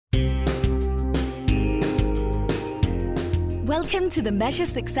Welcome to the Measure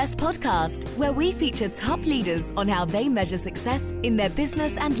Success podcast, where we feature top leaders on how they measure success in their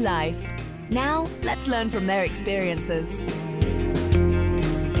business and life. Now, let's learn from their experiences.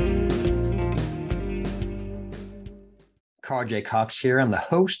 Carl J. Cox here. I'm the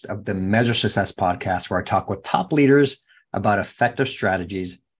host of the Measure Success podcast, where I talk with top leaders about effective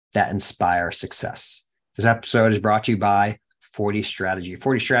strategies that inspire success. This episode is brought to you by 40 Strategy.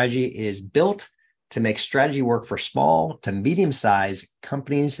 40 Strategy is built to make strategy work for small to medium-sized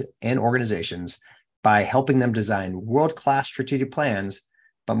companies and organizations by helping them design world-class strategic plans,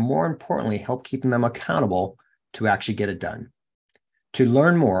 but more importantly, help keeping them accountable to actually get it done. To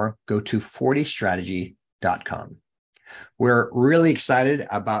learn more, go to 40strategy.com. We're really excited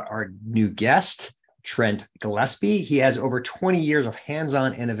about our new guest, Trent Gillespie. He has over 20 years of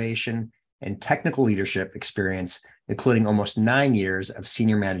hands-on innovation and technical leadership experience, including almost 9 years of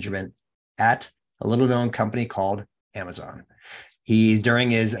senior management at a little-known company called Amazon. During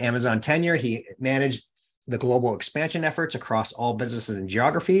his Amazon tenure, he managed the global expansion efforts across all businesses and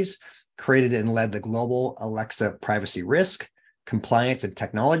geographies, created and led the global Alexa privacy risk, compliance, and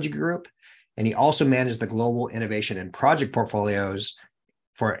technology group. And he also managed the global innovation and project portfolios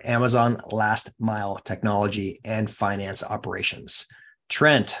for Amazon last mile technology and finance operations.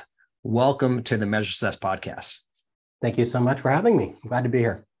 Trent, welcome to the Measure Success podcast. Thank you so much for having me. I'm glad to be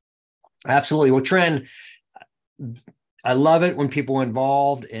here. Absolutely. Well, Trent, I love it when people are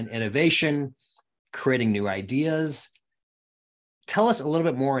involved in innovation, creating new ideas. Tell us a little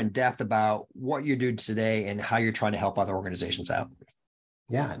bit more in depth about what you do today and how you're trying to help other organizations out.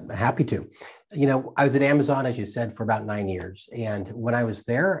 Yeah, happy to. I was at Amazon, as you said, for about 9 years. And when I was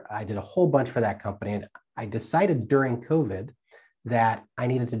there, I did a whole bunch for that company. And I decided during COVID that I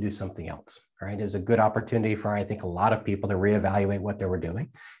needed to do something else. Right? It was a good opportunity for, I think, a lot of people to reevaluate what they were doing.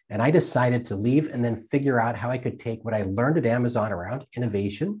 And I decided to leave and then figure out how I could take what I learned at Amazon around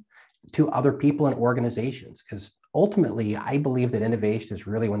innovation to other people and organizations. Because ultimately, I believe that innovation is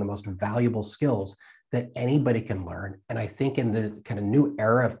really one of the most valuable skills that anybody can learn. And I think in the kind of new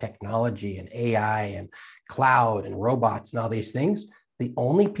era of technology and AI and cloud and robots and all these things, the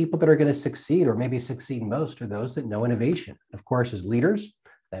only people that are going to succeed or maybe succeed most are those that know innovation. Of course, as leaders,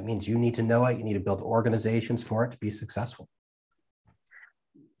 that means you need to know it. You need to build organizations for it to be successful.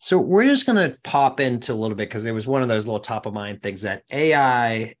 So we're just going to pop into a little bit because it was one of those little top of mind things that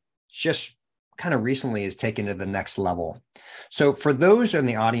AI just kind of recently is taken to the next level. So for those in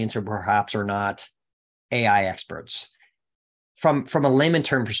the audience who perhaps are not AI experts, from a layman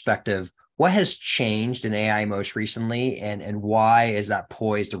term perspective, what has changed in AI most recently, and why is that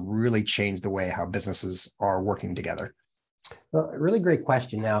poised to really change the way how businesses are working together? Well, a really great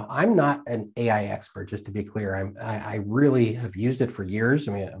question. Now, I'm not an AI expert, just to be clear. I really have used it for years.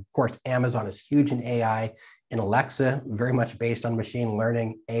 I mean, of course, Amazon is huge in AI, in Alexa, very much based on machine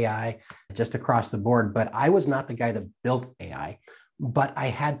learning, AI, just across the board. But I was not the guy that built AI, but I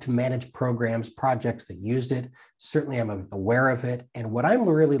had to manage programs, projects that used it. Certainly, I'm aware of it. And what I'm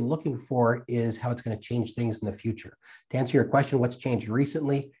really looking for is how it's going to change things in the future. To answer your question, what's changed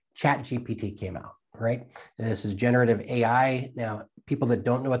recently? ChatGPT came out. Right? And this is generative AI. Now, people that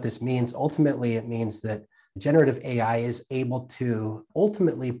don't know what this means, ultimately, it means that generative AI is able to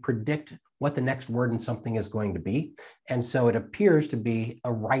ultimately predict what the next word in something is going to be. And so it appears to be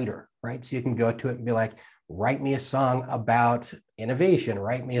a writer, right? So you can go to it and be like, write me a song about innovation,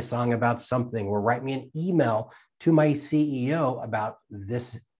 write me a song about something, or write me an email to my CEO about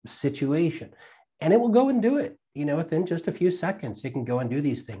this situation. And it will go and do it, within just a few seconds. It can go and do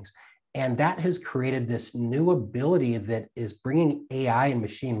these things. And that has created this new ability that is bringing AI and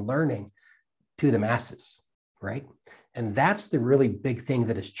machine learning to the masses, right? And that's the really big thing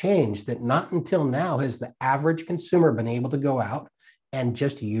that has changed, that not until now has the average consumer been able to go out and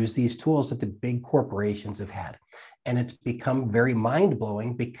just use these tools that the big corporations have had. And it's become very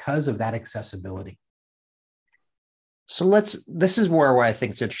mind-blowing because of that accessibility. So this is where I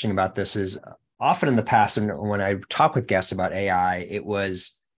think it's interesting about this is often in the past, when I talk with guests about AI, it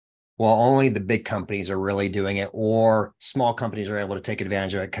was, well, only the big companies are really doing it, or small companies are able to take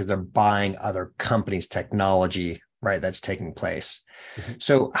advantage of it because they're buying other companies' technology, right? That's taking place. Mm-hmm.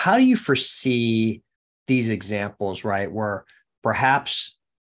 So how do you foresee these examples, right? Where perhaps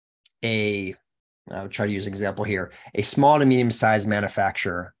I'll try to use an example here, a small to medium-sized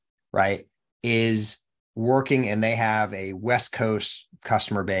manufacturer, right, is working and they have a West Coast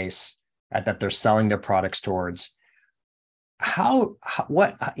customer base that they're selling their products towards. I know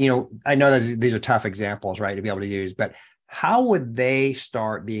that these are tough examples, right, to be able to use, but how would they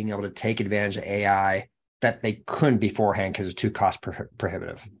start being able to take advantage of AI that they couldn't beforehand because it's too cost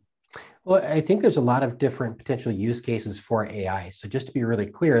prohibitive? Well, I think there's a lot of different potential use cases for AI. So just to be really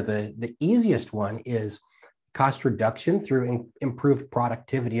clear, the easiest one is cost reduction through improved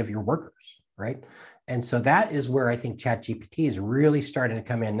productivity of your workers, right? And so that is where I think ChatGPT is really starting to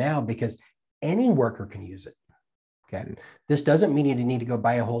come in now because any worker can use it. Okay. This doesn't mean you need to go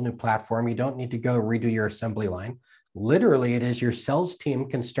buy a whole new platform. You don't need to go redo your assembly line. Literally, it is your sales team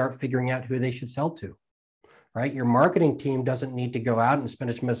can start figuring out who they should sell to, right? Your marketing team doesn't need to go out and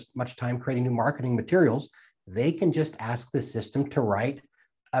spend as much time creating new marketing materials. They can just ask the system to write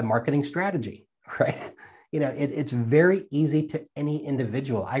a marketing strategy, right? It's very easy to any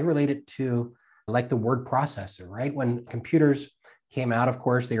individual. I relate it to like the word processor, right? When computers came out, of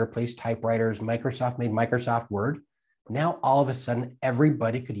course, they replaced typewriters. Microsoft made Microsoft Word. Now, all of a sudden,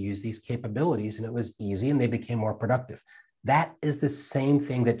 everybody could use these capabilities and it was easy and they became more productive. That is the same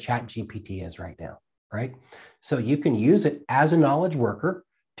thing that ChatGPT is right now, right? So you can use it as a knowledge worker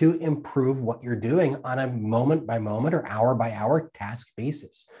to improve what you're doing on a moment by moment or hour by hour task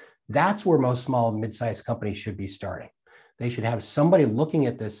basis. That's where most small and mid-sized companies should be starting. They should have somebody looking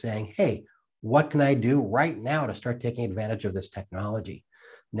at this saying, hey, what can I do right now to start taking advantage of this technology?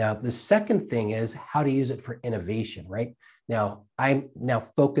 Now, the second thing is how to use it for innovation, right? Now, I'm now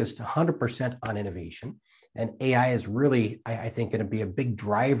focused 100% on innovation, and AI is really, I think, going to be a big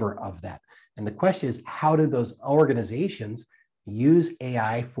driver of that. And the question is, how do those organizations use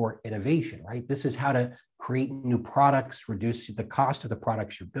AI for innovation, right? This is how to create new products, reduce the cost of the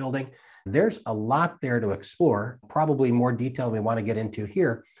products you're building. There's a lot there to explore, probably more detail we want to get into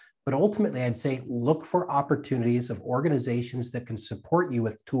here. But ultimately, I'd say look for opportunities of organizations that can support you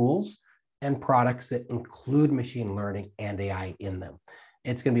with tools and products that include machine learning and AI in them.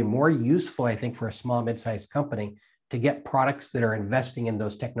 It's going to be more useful, I think, for a small, mid-sized company to get products that are investing in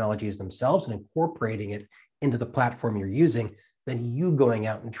those technologies themselves and incorporating it into the platform you're using than you going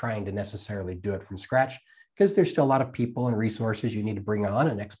out and trying to necessarily do it from scratch, because there's still a lot of people and resources you need to bring on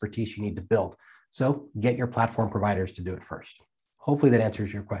and expertise you need to build. So get your platform providers to do it first. Hopefully that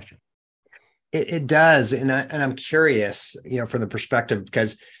answers your question. It does. And I'm curious, from the perspective,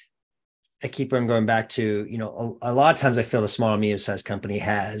 because I keep on going back to, a lot of times I feel the small and medium-sized company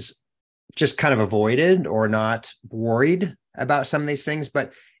has just kind of avoided or not worried about some of these things.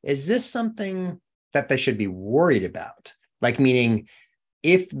 But is this something that they should be worried about? Like, meaning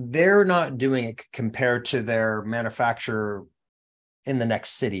if they're not doing it compared to their manufacturer in the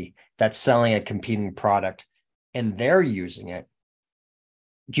next city that's selling a competing product and they're using it,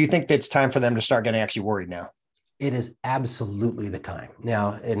 do you think that it's time for them to start getting actually worried now? It is absolutely the time.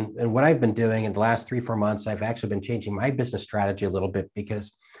 Now, and what I've been doing in the last 3-4 months, I've actually been changing my business strategy a little bit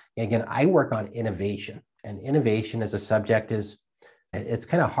because, again, I work on innovation. And innovation as a subject it's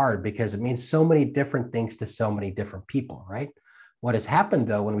kind of hard because it means so many different things to so many different people, right? What has happened,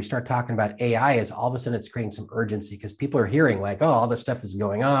 though, when we start talking about AI is all of a sudden it's creating some urgency because people are hearing like, oh, all this stuff is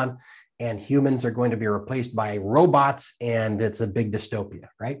going on and humans are going to be replaced by robots and it's a big dystopia,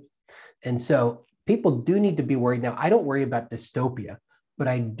 right? And so people do need to be worried. Now, I don't worry about dystopia, but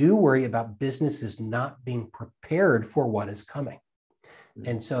I do worry about businesses not being prepared for what is coming.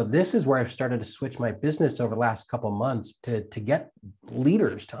 And so this is where I've started to switch my business over the last couple of months to get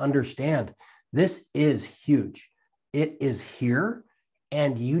leaders to understand this is huge. It is here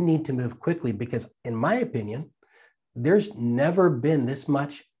and you need to move quickly because, in my opinion, there's never been this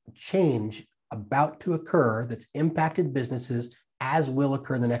much change about to occur that's impacted businesses as will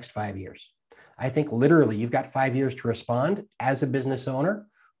occur in the next 5 years. I think literally you've got 5 years to respond as a business owner,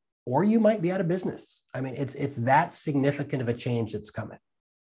 or you might be out of business. I mean, it's that significant of a change that's coming.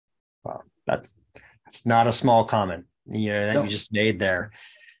 Wow, that's not a small comment, that you just made there.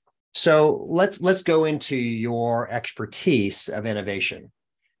 So let's go into your expertise of innovation.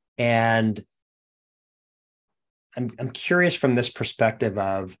 And I'm curious from this perspective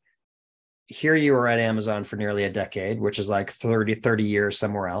of, here you were at Amazon for nearly a decade, which is like 30 years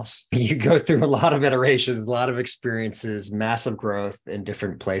somewhere else. You go through a lot of iterations, a lot of experiences, massive growth in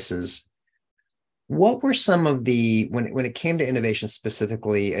different places. What were some of when it came to innovation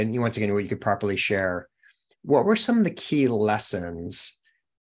specifically, and once again, what you could properly share, what were some of the key lessons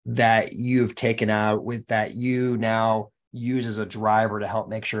that you've taken out with that you now use as a driver to help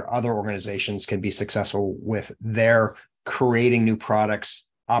make sure other organizations can be successful with their creating new products,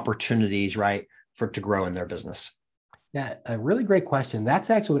 opportunities, right, to grow in their business? Yeah, a really great question. That's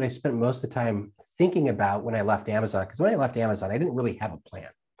actually what I spent most of the time thinking about when I left Amazon. Because when I left Amazon, I didn't really have a plan.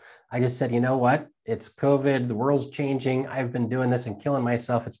 I just said, you know what? It's COVID. The world's changing. I've been doing this and killing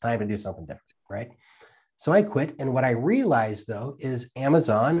myself. It's time to do something different, right? So I quit. And what I realized, though, is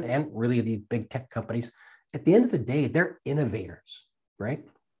Amazon and really the big tech companies, at the end of the day, they're innovators, right?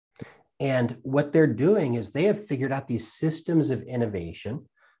 And what they're doing is they have figured out these systems of innovation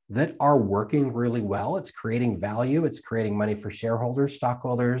that are working really well. It's creating value. It's creating money for shareholders,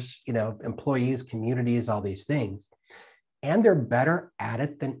 stockholders, employees, communities, all these things. And they're better at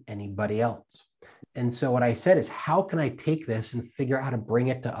it than anybody else. And so what I said is, how can I take this and figure out how to bring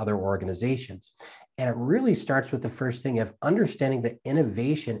it to other organizations? And it really starts with the first thing of understanding that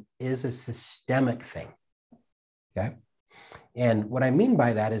innovation is a systemic thing. Okay. And what I mean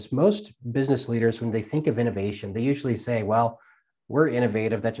by that is most business leaders, when they think of innovation, they usually say, well, we're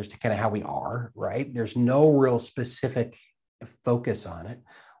innovative. That's just kind of how we are, right? There's no real specific focus on it.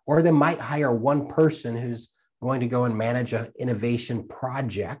 Or they might hire one person who's going to go and manage an innovation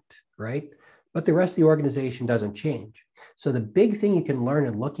project, right? But the rest of the organization doesn't change. So the big thing you can learn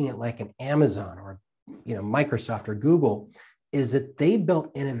in looking at like an Amazon or Microsoft or Google is that they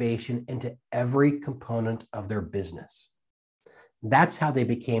built innovation into every component of their business. That's how they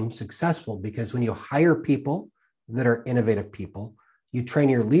became successful, because when you hire people that are innovative people, you train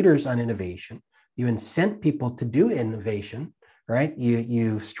your leaders on innovation, you incent people to do innovation, right?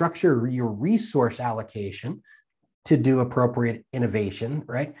 You structure your resource allocation to do appropriate innovation,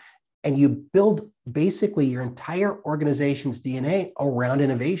 right? And you build basically your entire organization's DNA around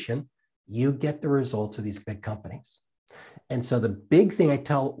innovation, you get the results of these big companies. And so the big thing I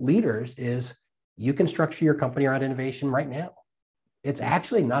tell leaders is you can structure your company around innovation right now. It's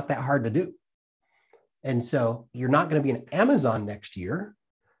actually not that hard to do. And so you're not going to be an Amazon next year.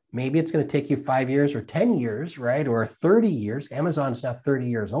 Maybe it's going to take you 5 years or 10 years, right? Or 30 years. Amazon's now 30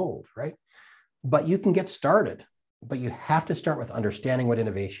 years old, right? But you can get started. But you have to start with understanding what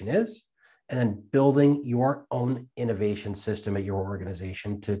innovation is and then building your own innovation system at your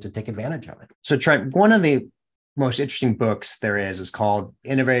organization to take advantage of it. So Trent, one of the most interesting books there is called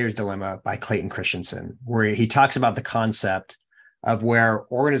Innovator's Dilemma by Clayton Christensen, where he talks about the concept of where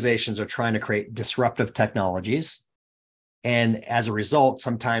organizations are trying to create disruptive technologies. And as a result,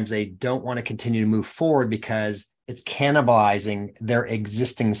 sometimes they don't want to continue to move forward because it's cannibalizing their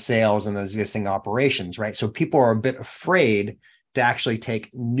existing sales and existing operations, right? So people are a bit afraid to actually take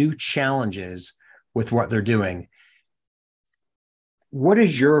new challenges with what they're doing. What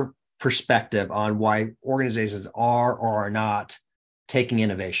is your perspective on why organizations are or are not taking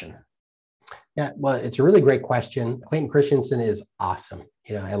innovation? Yeah, well, it's a really great question. Clayton Christensen is awesome.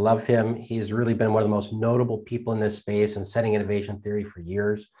 I love him. He's really been one of the most notable people in this space and setting innovation theory for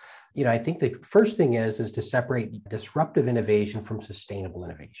years. I think the first thing is to separate disruptive innovation from sustainable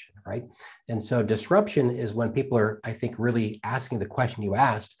innovation, right? And so disruption is when people are, I think, really asking the question you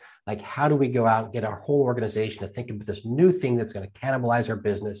asked, like, how do we go out and get our whole organization to think about this new thing that's going to cannibalize our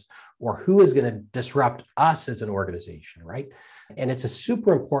business, or who is going to disrupt us as an organization, right? And it's a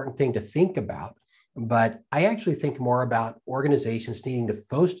super important thing to think about. But I actually think more about organizations needing to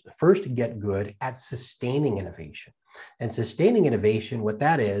first get good at sustaining innovation. And sustaining innovation, what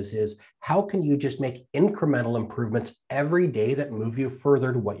that is how can you just make incremental improvements every day that move you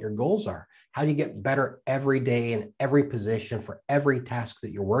further to what your goals are? How do you get better every day in every position for every task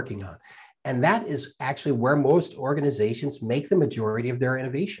that you're working on? And that is actually where most organizations make the majority of their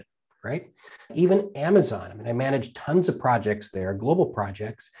innovation, right? Even Amazon, I manage tons of projects there, global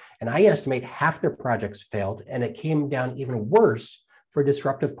projects, and I estimate half their projects failed, and it came down even worse for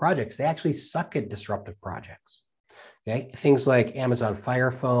disruptive projects. They actually suck at disruptive projects. Okay, things like Amazon Fire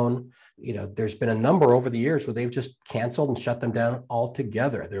Phone, there's been a number over the years where they've just canceled and shut them down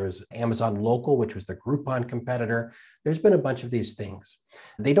altogether. There was Amazon Local, which was the Groupon competitor. There's been a bunch of these things.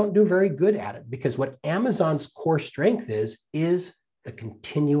 They don't do very good at it because what Amazon's core strength is the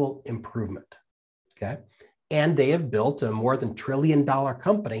continual improvement. Okay, and they have built a more than $1 trillion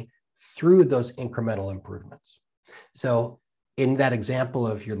company through those incremental improvements. So in that example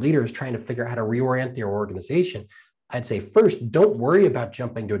of your leaders trying to figure out how to reorient their organization, I'd say first, don't worry about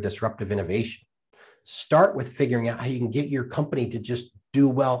jumping to a disruptive innovation. Start with figuring out how you can get your company to just do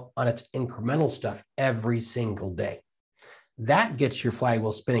well on its incremental stuff every single day. That gets your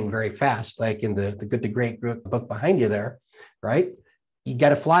flywheel spinning very fast, like in the Good to Great book behind you there, right? You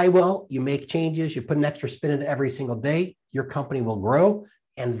got a flywheel, you make changes, you put an extra spin in it every single day, your company will grow.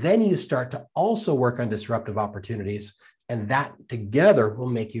 And then you start to also work on disruptive opportunities. And that together will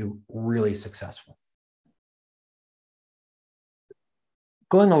make you really successful.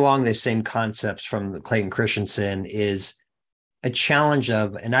 Going along the same concepts from Clayton Christensen is a challenge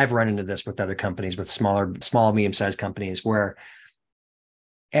of, and I've run into this with other companies, with small, medium-sized companies, where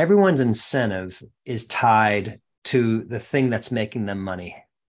everyone's incentive is tied to the thing that's making them money,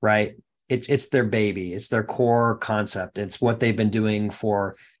 right? It's their baby. It's their core concept. It's what they've been doing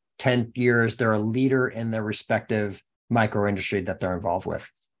for 10 years. They're a leader in their respective micro industry that they're involved with.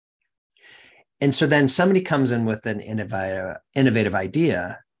 And so then somebody comes in with an innovative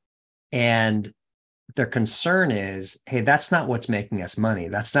idea, and their concern is, hey, that's not what's making us money.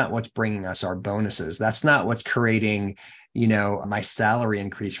 That's not what's bringing us our bonuses. That's not what's creating, my salary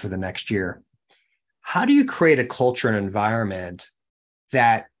increase for the next year. How do you create a culture and environment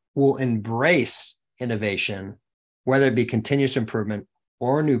that will embrace innovation, whether it be continuous improvement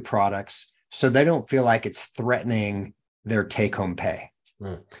or new products, so they don't feel like it's threatening their take-home pay?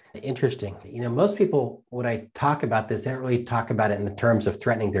 Interesting. Most people, when I talk about this, they don't really talk about it in the terms of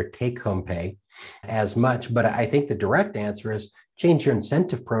threatening their take-home pay as much. But I think the direct answer is change your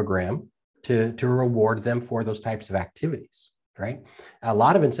incentive program to reward them for those types of activities, right? A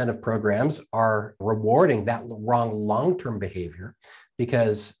lot of incentive programs are rewarding that wrong long-term behavior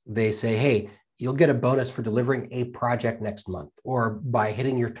because they say, hey, you'll get a bonus for delivering a project next month, or by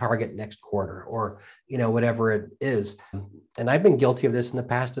hitting your target next quarter, or whatever it is. And I've been guilty of this in the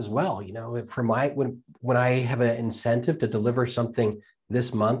past as well. For when I have an incentive to deliver something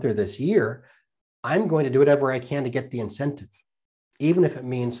this month or this year, I'm going to do whatever I can to get the incentive, even if it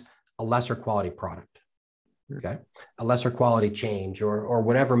means a lesser quality product. Okay, a lesser quality change, or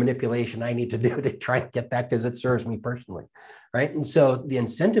whatever manipulation I need to do to try and get that because it serves me personally, right? And so the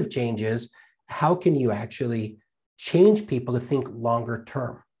incentive change is, how can you actually change people to think longer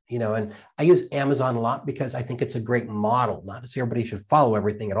term? And I use Amazon a lot because I think it's a great model. Not to say everybody should follow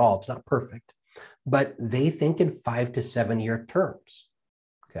everything at all. It's not perfect, but they think in 5 to 7 year terms.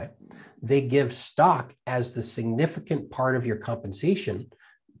 Okay. They give stock as the significant part of your compensation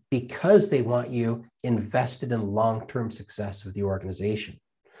because they want you invested in long-term success of the organization,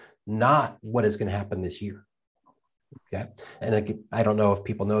 not what is going to happen this year. Okay. And I don't know if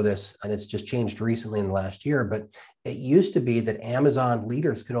people know this, and it's just changed recently in the last year, but it used to be that Amazon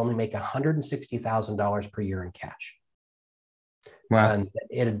leaders could only make $160,000 per year in cash. Wow. And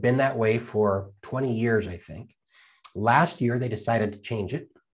it had been that way for 20 years, I think. Last year, they decided to change it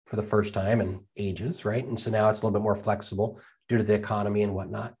for the first time in ages, right? And so now it's a little bit more flexible due to the economy and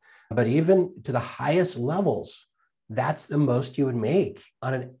whatnot. But even to the highest levels, that's the most you would make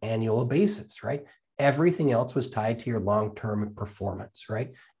on an annual basis, right? Everything else was tied to your long-term performance,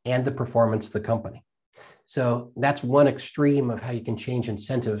 right? And the performance of the company. So that's one extreme of how you can change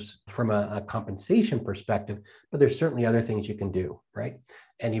incentives from a compensation perspective, but there's certainly other things you can do, right?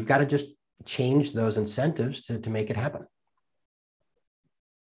 And you've got to just change those incentives to make it happen.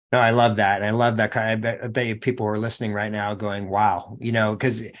 No, I love that. I love that. I bet people who are listening right now going, wow,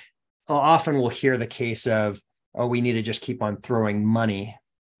 because often we'll hear the case of, oh, we need to just keep on throwing money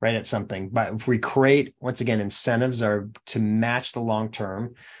right at something. But if we create, once again, incentives are to match the long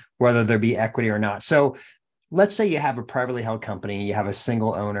term, whether there be equity or not. So let's say you have a privately held company, you have a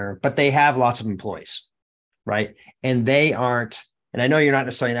single owner, but they have lots of employees, right? And they aren't, and I know you're not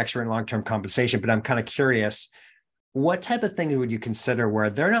necessarily an expert in long-term compensation, but I'm kind of curious, what type of thing would you consider where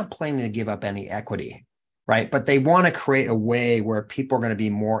they're not planning to give up any equity, right? But they want to create a way where people are going to be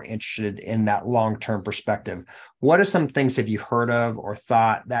more interested in that long-term perspective. What are some things have you heard of or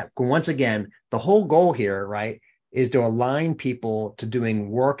thought that, once again, the whole goal here, right, is to align people to doing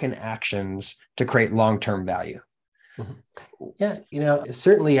work and actions to create long-term value? Yeah,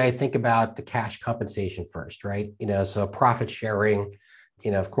 certainly I think about the cash compensation first, right? So profit sharing,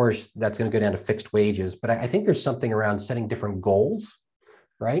 of course, that's going to go down to fixed wages, but I think there's something around setting different goals,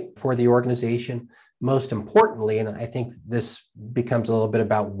 right, for the organization. Most importantly, and I think this becomes a little bit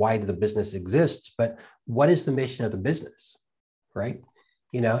about why the business exists, but what is the mission of the business, right?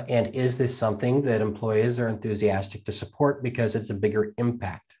 And is this something that employees are enthusiastic to support because it's a bigger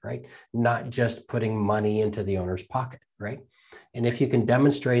impact, right? Not just putting money into the owner's pocket, right? And if you can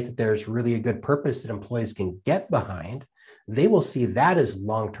demonstrate that there's really a good purpose that employees can get behind, they will see that as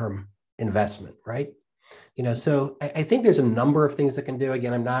long-term investment, right? So I think there's a number of things that can do.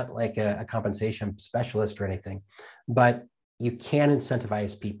 Again, I'm not like a compensation specialist or anything, but you can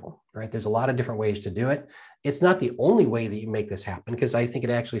incentivize people, right? There's a lot of different ways to do it. It's not the only way that you make this happen, because I think it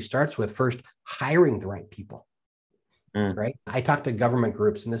actually starts with first hiring the right people, right? I talk to government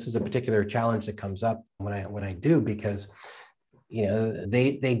groups, and this is a particular challenge that comes up when I do, because,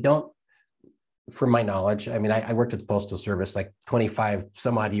 they don't, from my knowledge, I mean, I worked at the Postal Service like 25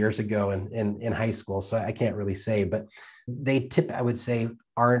 some odd years ago in high school, so I can't really say, but I would say,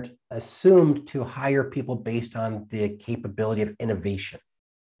 aren't assumed to hire people based on the capability of innovation,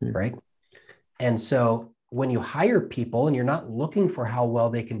 right? And so when you hire people and you're not looking for how well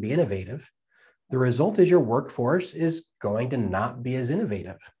they can be innovative, the result is your workforce is going to not be as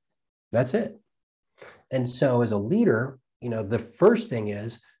innovative. That's it. And so as a leader, the first thing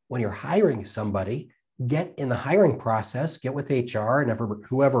is, when you're hiring somebody, get in the hiring process, get with HR and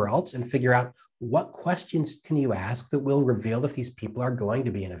whoever else, and figure out what questions can you ask that will reveal if these people are going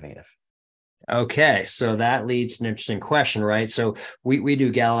to be innovative? Okay, so that leads to an interesting question, right? So we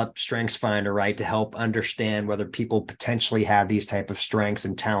do Gallup Strengths Finder, right, to help understand whether people potentially have these type of strengths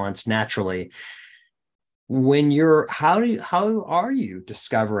and talents naturally. When you're, how are you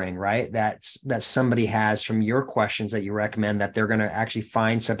discovering, right, that somebody has, from your questions that you recommend, that they're going to actually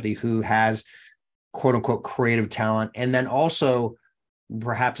find somebody who has quote unquote creative talent? And then also,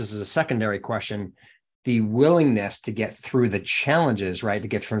 perhaps this is a secondary question, the willingness to get through the challenges, right? To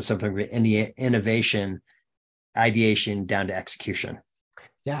get from something in the innovation, ideation down to execution.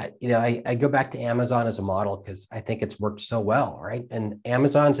 Yeah, I go back to Amazon as a model because I think it's worked so well, right? And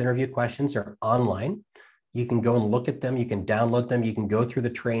Amazon's interview questions are online. You can go and look at them. You can download them. You can go through the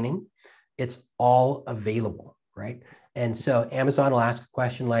training. It's all available, right? And so Amazon will ask a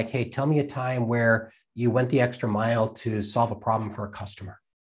question like, hey, tell me a time where you went the extra mile to solve a problem for a customer.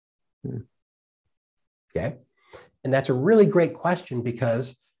 Okay. And that's a really great question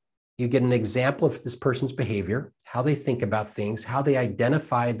because you get an example of this person's behavior, how they think about things, how they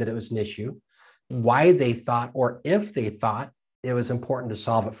identified that it was an issue, why they thought, or if they thought it was important to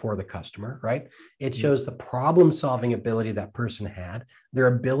solve it for the customer, right? It shows the problem-solving ability that person had, their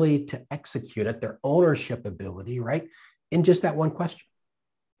ability to execute it, their ownership ability, right? In just that one question,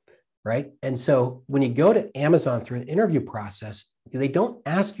 right? And so when you go to Amazon through an interview process, they don't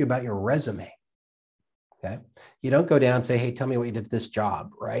ask you about your resume, okay? You don't go down and say, hey, tell me what you did at this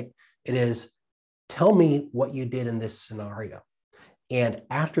job, right? It is, tell me what you did in this scenario. And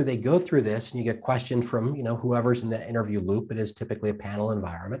after they go through this and you get questioned from, whoever's in the interview loop, it is typically a panel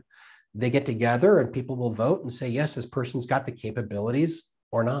environment. They get together and people will vote and say, yes, this person's got the capabilities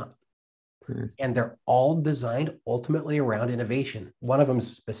or not. And they're all designed ultimately around innovation. One of them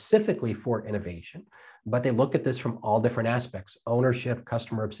specifically for innovation, but they look at this from all different aspects: ownership,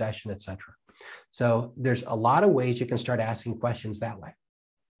 customer obsession, et cetera. So there's a lot of ways you can start asking questions that way.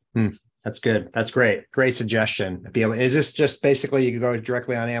 That's good. That's great. Great suggestion. Is this just basically you can go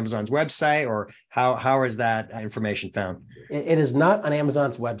directly on Amazon's website, or how is that information found? It is not on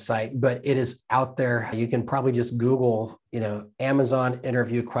Amazon's website, but it is out there. You can probably just Google, Amazon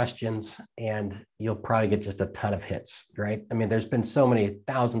interview questions, and you'll probably get just a ton of hits, right? I mean, there's been so many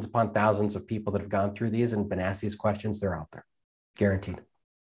thousands upon thousands of people that have gone through these and been asked these questions. They're out there, guaranteed.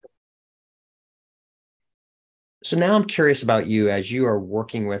 So now I'm curious about you as you are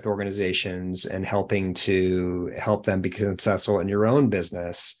working with organizations and helping to help them become successful in your own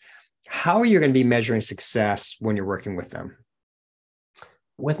business. How are you going to be measuring success when you're working with them?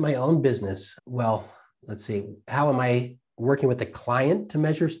 With my own business, well, let's see. How am I working with the client to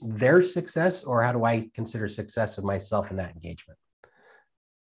measure their success, or how do I consider success of myself in that engagement?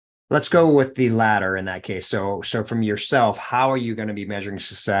 Let's go with the latter in that case. So from yourself, how are you going to be measuring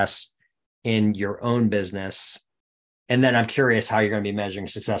success in your own business? And then I'm curious how you're going to be measuring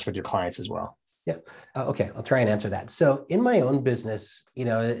success with your clients as well. Yeah. Okay. I'll try and answer that. So in my own business,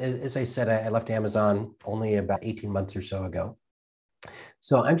 as I said, I left Amazon only about 18 months or so ago.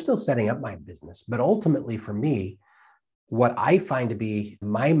 So I'm still setting up my business. But ultimately for me, what I find to be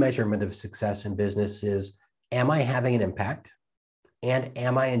my measurement of success in business is, am I having an impact? And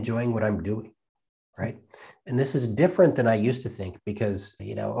am I enjoying what I'm doing? Right. And this is different than I used to think because,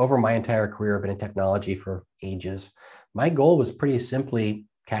 over my entire career, I've been in technology for ages. My goal was pretty simply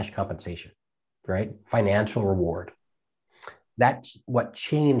cash compensation, right? Financial reward. That's what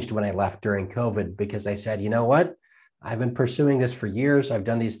changed when I left during COVID, because I said, you know what? I've been pursuing this for years. I've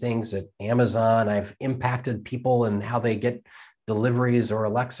done these things at Amazon. I've impacted people and how they get deliveries or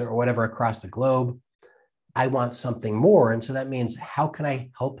Alexa or whatever across the globe. I want something more. And so that means, how can I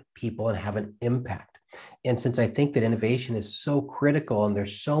help people and have an impact? And since I think that innovation is so critical and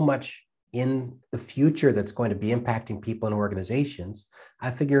there's so much in the future that's going to be impacting people and organizations,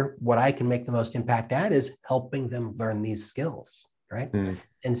 I figure what I can make the most impact at is helping them learn these skills, right?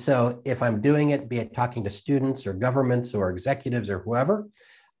 And so if I'm doing it, be it talking to students or governments or executives or whoever,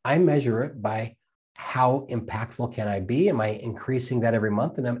 I measure it by how impactful can I be? Am I increasing that every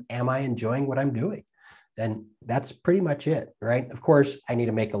month? And am I enjoying what I'm doing? And that's pretty much it, right? Of course, I need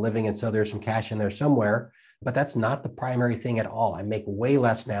to make a living. And so there's some cash in there somewhere, but that's not the primary thing at all. I make way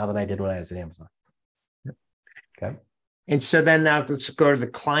less now than I did when I was at Amazon. Okay. And so then now let's go to the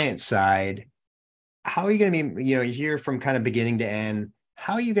client side. How are you going to be, you hear from kind of beginning to end,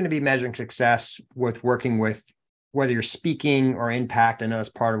 how are you going to be measuring success with working with, whether you're speaking or impact? I know that's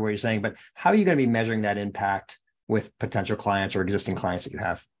part of what you're saying, but how are you going to be measuring that impact with potential clients or existing clients that you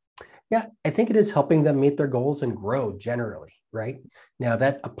have? Yeah, I think it is helping them meet their goals and grow generally, right? Now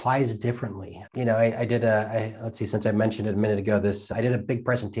that applies differently. I did let's see, since I mentioned it a minute ago, I did a big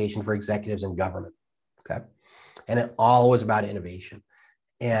presentation for executives in government. Okay. And it all was about innovation.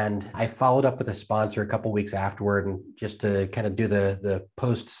 And I followed up with a sponsor a couple of weeks afterward, and just to kind of do the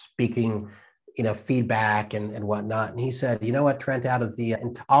post speaking, feedback and whatnot. And he said, you know what, Trent, out of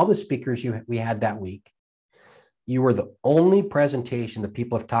all the speakers we had that week, you were the only presentation that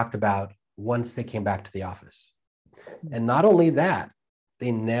people have talked about once they came back to the office. And not only that,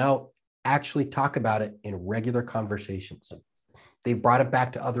 they now actually talk about it in regular conversations. They've brought it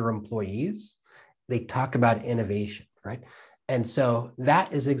back to other employees. They talk about innovation, right? And so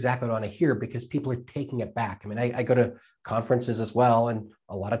that is exactly what I want to hear, because people are taking it back. I mean, I go to conferences as well, and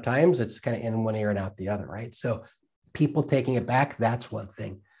a lot of times it's kind of in one ear and out the other, right? So people taking it back, that's one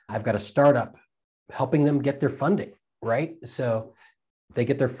thing. I've got a startup helping them get their funding, right? So they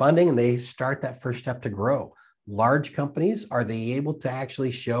get their funding and they start that first step to grow. Large companies, are they able to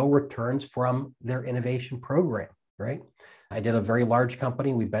actually show returns from their innovation program, right? I did a very large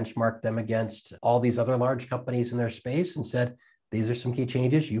company. We benchmarked them against all these other large companies in their space and said, these are some key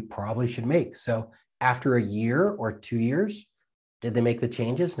changes you probably should make. So after a year or 2 years, did they make the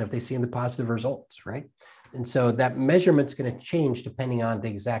changes? And have they seen the positive results, right? And so that measurement's going to change depending on the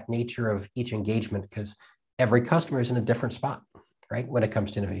exact nature of each engagement, because every customer is in a different spot, right, when it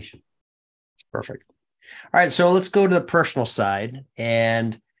comes to innovation. Perfect. All right, so let's go to the personal side.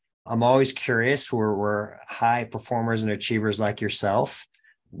 And I'm always curious, we're high performers and achievers like yourself.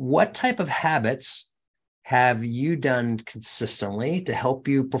 What type of habits have you done consistently to help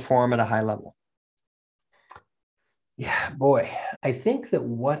you perform at a high level? Yeah, boy, I think that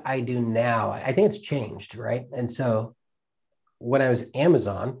what I do now, I think it's changed, right? And so when I was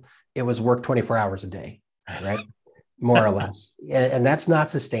Amazon, it was work 24 hours a day, right? More or less. And that's not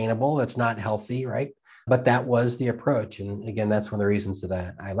sustainable. That's not healthy, right? But that was the approach. And again, that's one of the reasons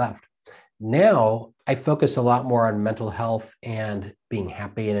that I left. Now I focus a lot more on mental health and being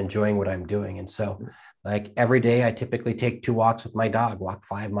happy and enjoying what I'm doing. And so like every day, I typically take 2 walks with my dog, walk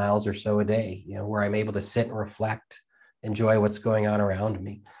 5 miles or so a day, where I'm able to sit and reflect, enjoy what's going on around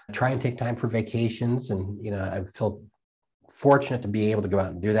me, try and take time for vacations. And, I feel fortunate to be able to go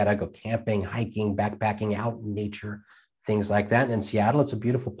out and do that. I go camping, hiking, backpacking, out in nature, things like that. And in Seattle, it's a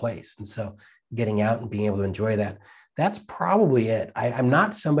beautiful place. And so getting out and being able to enjoy that, that's probably it. I'm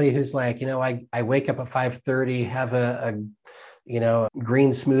not somebody who's like, I wake up at 5:30, have a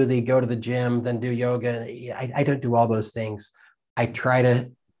green smoothie, go to the gym, then do yoga. I don't do all those things. I try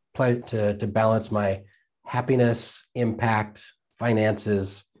to to balance my happiness, impact,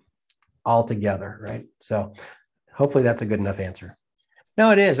 finances all together, right? So hopefully that's a good enough answer.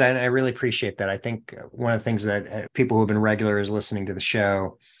 No, it is. And I really appreciate that. I think one of the things that people who have been regulars listening to the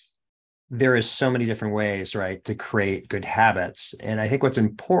show, there is so many different ways, right, to create good habits. And I think what's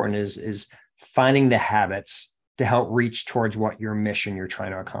important is finding the habits to help reach towards what your mission you're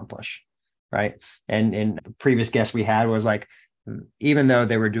trying to accomplish, right? And the previous guest we had was like, even though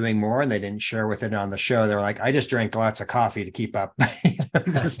they were doing more and they didn't share with it on the show, they were like, I just drank lots of coffee to keep up,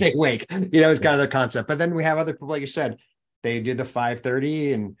 to stay awake. It's kind of the concept. But then we have other people, like you said, they do the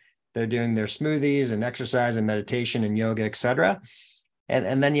 5:30 and they're doing their smoothies and exercise and meditation and yoga, et cetera.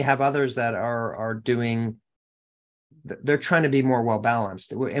 And then you have others that are doing, they're trying to be more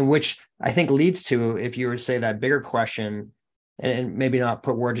well-balanced, and which I think leads to, if you were to say that bigger question, and maybe not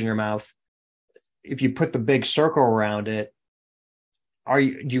put words in your mouth, if you put the big circle around it,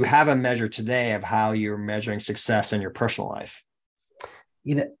 do you have a measure today of how you're measuring success in your personal life?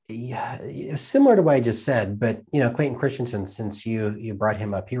 Similar to what I just said, but Clayton Christensen, since you brought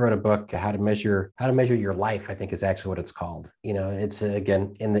him up, he wrote a book, How to Measure Your Life, I think is actually what it's called. It's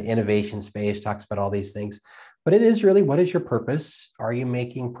again in the innovation space, talks about all these things, but it is really, what is your purpose? Are you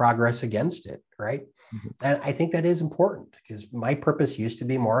making progress against it, right? Mm-hmm. And I think that is important, because my purpose used to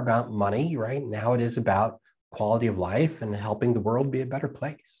be more about money, right? Now it is about quality of life and helping the world be a better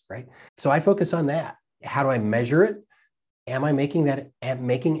place, right? So I focus on that. How do I measure it? Am I making an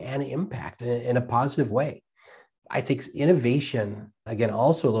impact in a positive way? I think innovation, again,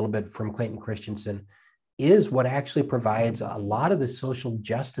 also a little bit from Clayton Christensen, is what actually provides a lot of the social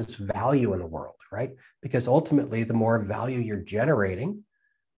justice value in the world, right? Because ultimately, the more value you're generating,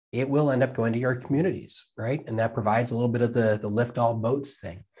 it will end up going to your communities, right? And that provides a little bit of the lift all boats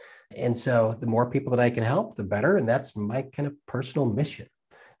thing. And so the more people that I can help, the better. And that's my kind of personal mission,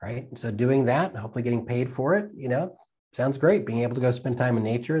 right? And so doing that, and hopefully getting paid for it, sounds great. Being able to go spend time in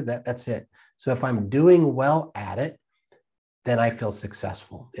nature, that's it. So if I'm doing well at it, then I feel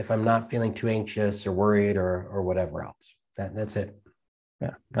successful. If I'm not feeling too anxious or worried or whatever else, that's it.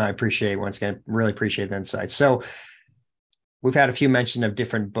 Yeah, I appreciate, once again, really appreciate the insight. So We've had a few mention of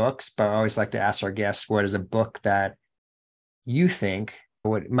different books, but I always like to ask our guests, what is a book that you think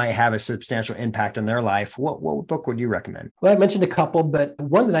might have a substantial impact on their life? What book would you recommend? Well, I mentioned a couple, but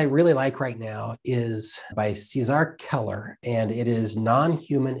one that I really like right now is by Cesar Keller, and it is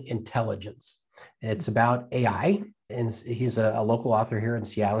Non-Human Intelligence. It's about AI, and he's a local author here in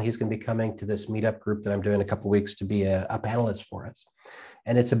Seattle. He's going to be coming to this meetup group that I'm doing in a couple of weeks to be a panelist for us.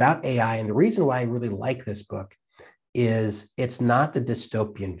 And it's about AI. And the reason why I really like this book is it's not the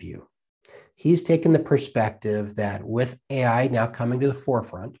dystopian view. He's taken the perspective that with AI now coming to the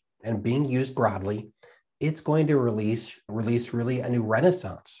forefront and being used broadly, it's going to release really a new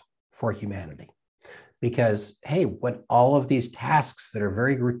renaissance for humanity. Because, hey, when all of these tasks that are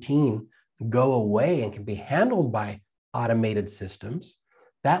very routine go away and can be handled by automated systems,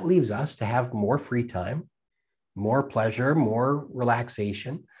 that leaves us to have more free time, more pleasure, more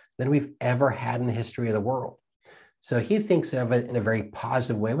relaxation than we've ever had in the history of the world. So he thinks of it in a very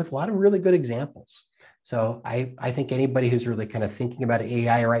positive way with a lot of really good examples. So I think anybody who's really kind of thinking about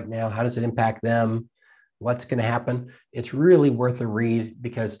AI right now, how does it impact them? What's going to happen? It's really worth a read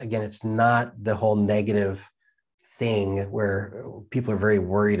because, again, it's not the whole negative thing where people are very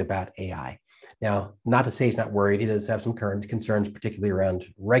worried about AI. Now, not to say he's not worried. He does have some current concerns, particularly around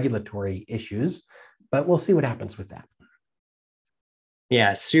regulatory issues, but we'll see what happens with that.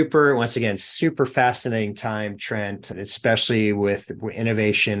 Yeah, once again, super fascinating time, Trent, especially with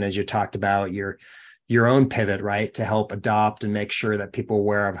innovation, as you talked about, your own pivot, right, to help adopt and make sure that people are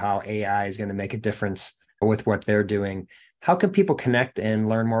aware of how AI is going to make a difference with what they're doing. How can people connect and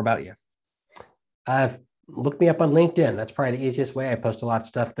learn more about you? Look me up on LinkedIn. That's probably the easiest way. I post a lot of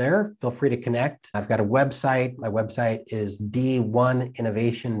stuff there. Feel free to connect. I've got a website. My website is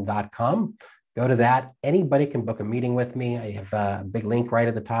d1innovation.com. Go to that. Anybody can book a meeting with me. I have a big link right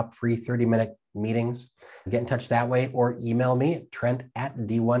at the top, free 30-minute meetings. Get in touch that way or email me at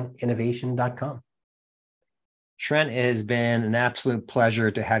trent@d1innovation.com. Trent, it has been an absolute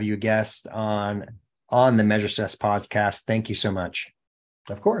pleasure to have you a guest on the Measure Success podcast. Thank you so much.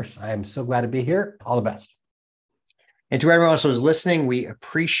 Of course. I am so glad to be here. All the best. And to everyone else who's listening, we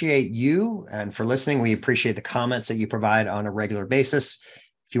appreciate you. And for listening, we appreciate the comments that you provide on a regular basis.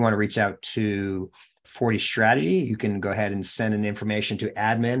 If you want to reach out to 40 Strategy, you can go ahead and send an information to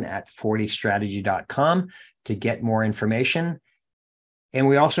admin@40strategy.com to get more information. And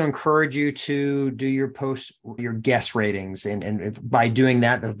we also encourage you to do your guest ratings. And by doing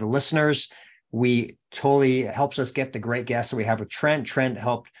that, the listeners, we totally helps us get the great guests that we have with Trent. Trent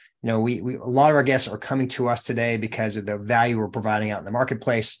helped, a lot of our guests are coming to us today because of the value we're providing out in the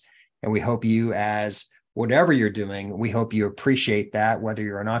marketplace. And we hope you, as whatever you're doing, we hope you appreciate that, whether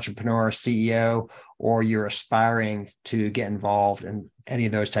you're an entrepreneur, CEO, or you're aspiring to get involved in any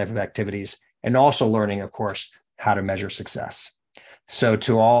of those type of activities, and also learning, of course, how to measure success. So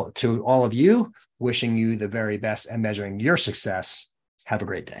to all of you, wishing you the very best and measuring your success. Have a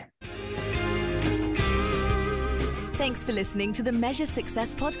great day. Thanks for listening to the Measure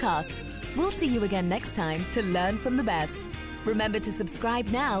Success podcast. We'll see you again next time to learn from the best. Remember to subscribe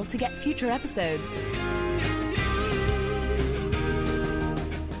now to get future episodes.